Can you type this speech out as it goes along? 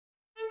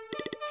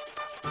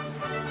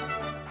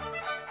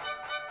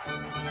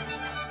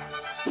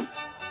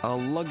A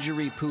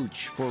luxury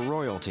pooch for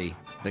royalty,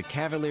 the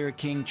Cavalier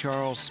King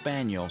Charles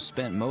Spaniel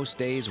spent most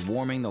days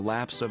warming the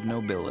laps of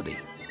nobility.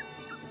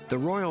 The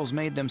royals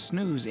made them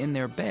snooze in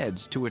their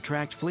beds to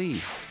attract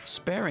fleas,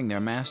 sparing their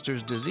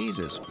masters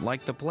diseases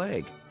like the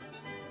plague.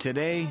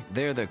 Today,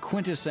 they're the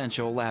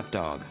quintessential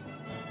lapdog.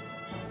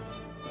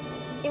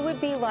 It would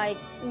be like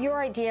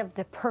your idea of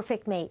the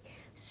perfect mate.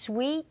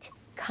 Sweet,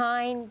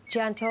 kind,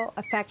 gentle,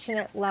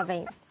 affectionate,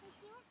 loving.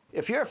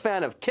 If you're a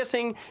fan of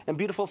kissing and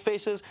beautiful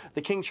faces,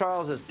 the King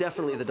Charles is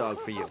definitely the dog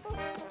for you.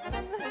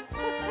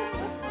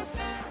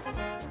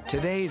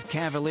 Today's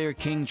Cavalier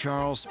King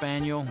Charles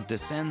Spaniel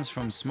descends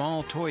from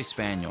small toy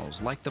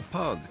spaniels like the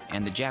Pug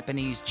and the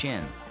Japanese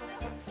Chin.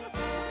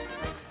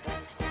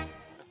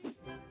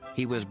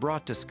 He was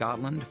brought to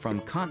Scotland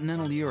from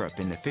continental Europe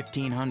in the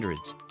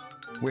 1500s,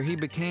 where he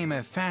became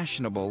a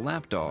fashionable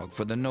lapdog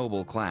for the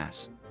noble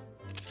class.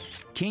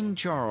 King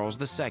Charles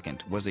II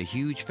was a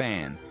huge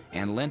fan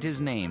and lent his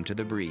name to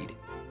the breed.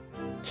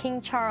 King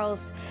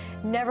Charles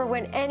never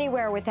went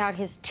anywhere without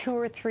his 2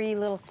 or 3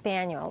 little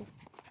spaniels.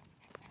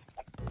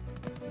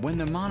 When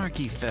the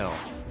monarchy fell,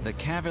 the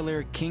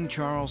Cavalier King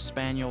Charles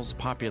Spaniel's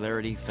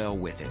popularity fell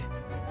with it,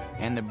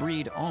 and the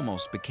breed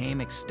almost became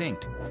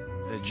extinct.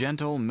 The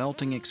gentle,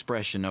 melting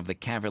expression of the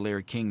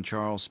Cavalier King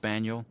Charles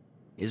Spaniel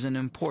is an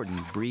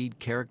important breed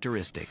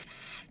characteristic,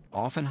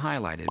 often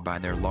highlighted by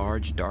their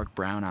large, dark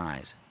brown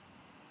eyes.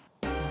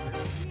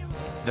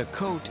 The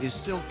coat is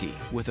silky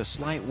with a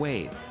slight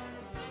wave,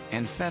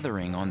 and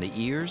feathering on the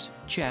ears,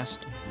 chest,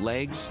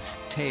 legs,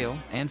 tail,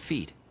 and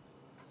feet.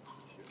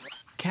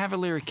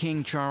 Cavalier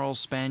King Charles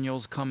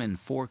Spaniels come in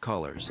 4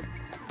 colors: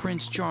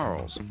 Prince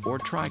Charles, or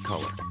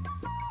tricolor;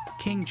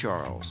 King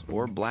Charles,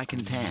 or black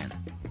and tan;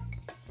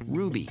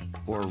 ruby,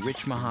 or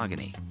rich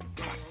mahogany;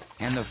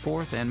 and the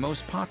 4th and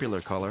most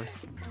popular color,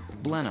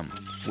 Blenheim,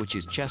 which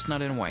is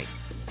chestnut and white.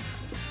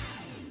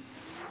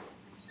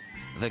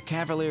 The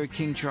Cavalier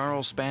King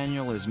Charles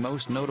Spaniel is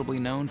most notably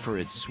known for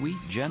its sweet,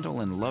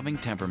 gentle, and loving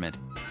temperament.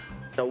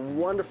 A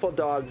wonderful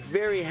dog,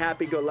 very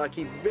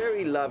happy-go-lucky,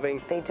 very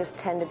loving. They just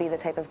tend to be the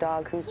type of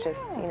dog who's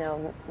just, you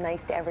know,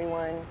 nice to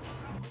everyone.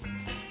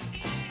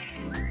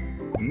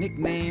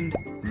 Nicknamed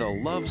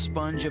the love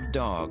sponge of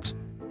dogs,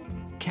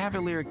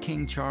 Cavalier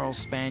King Charles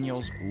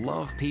Spaniels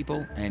love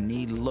people and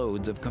need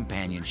loads of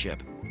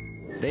companionship.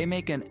 They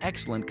make an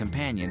excellent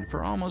companion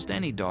for almost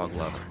any dog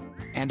lover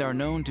and are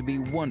known to be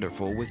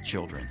wonderful with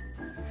children.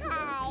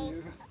 Hi.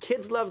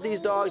 Kids love these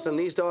dogs and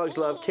these dogs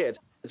love kids.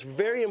 It's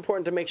very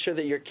important to make sure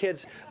that your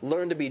kids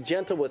learn to be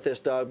gentle with this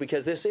dog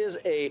because this is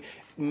a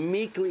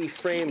meekly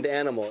framed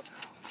animal.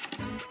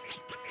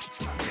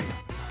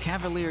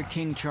 Cavalier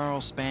King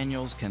Charles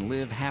Spaniels can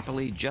live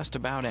happily just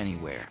about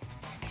anywhere.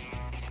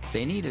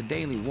 They need a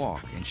daily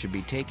walk and should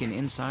be taken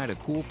inside a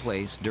cool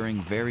place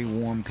during very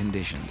warm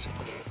conditions.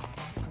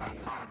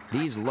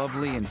 These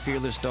lovely and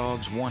fearless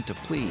dogs want to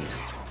please,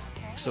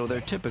 so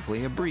they're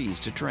typically a breeze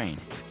to train.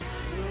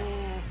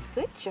 Yes,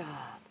 good job.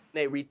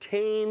 They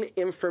retain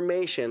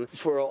information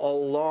for a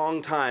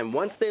long time.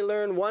 Once they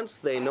learn once,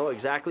 they know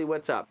exactly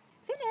what's up.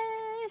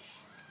 Finish.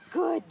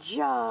 Good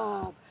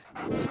job.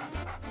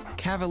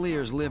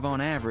 Cavaliers live on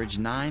average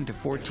 9 to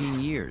 14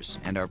 years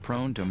and are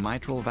prone to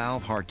mitral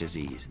valve heart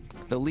disease,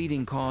 the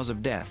leading cause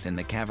of death in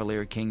the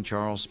Cavalier King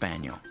Charles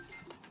Spaniel.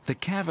 The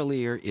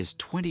Cavalier is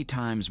 20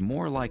 times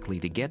more likely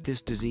to get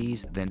this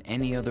disease than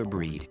any other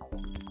breed.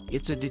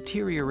 It's a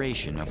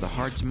deterioration of the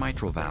heart's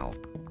mitral valve,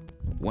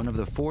 one of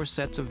the 4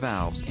 sets of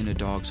valves in a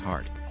dog's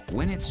heart.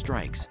 When it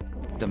strikes,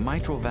 the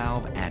mitral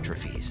valve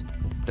atrophies.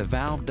 The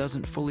valve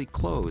doesn't fully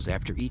close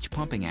after each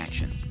pumping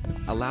action,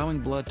 allowing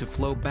blood to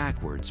flow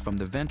backwards from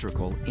the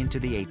ventricle into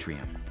the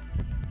atrium.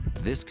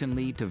 This can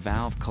lead to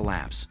valve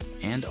collapse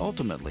and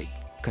ultimately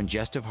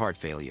congestive heart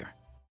failure.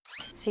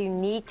 So you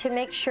need to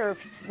make sure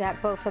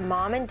that both the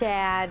mom and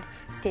dad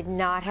did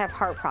not have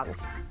heart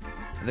problems.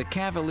 The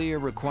Cavalier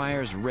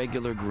requires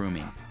regular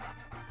grooming.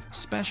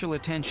 Special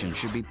attention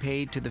should be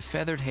paid to the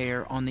feathered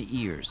hair on the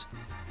ears.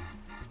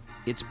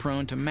 It's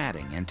prone to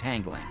matting and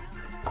tangling.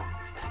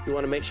 You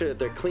want to make sure that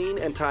they're clean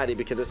and tidy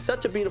because it's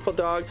such a beautiful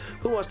dog.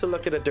 Who wants to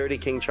look at a dirty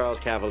King Charles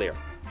Cavalier?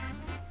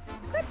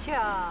 Good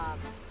job.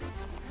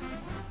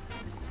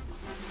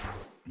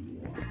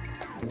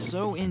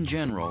 So in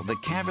general, the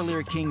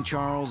Cavalier King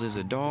Charles is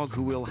a dog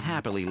who will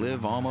happily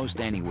live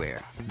almost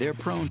anywhere. They're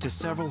prone to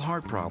several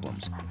heart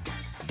problems.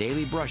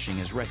 Daily brushing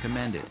is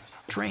recommended.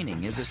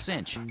 Training is a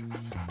cinch.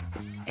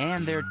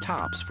 And they're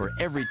tops for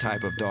every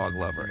type of dog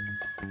lover,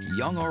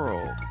 young or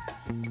old.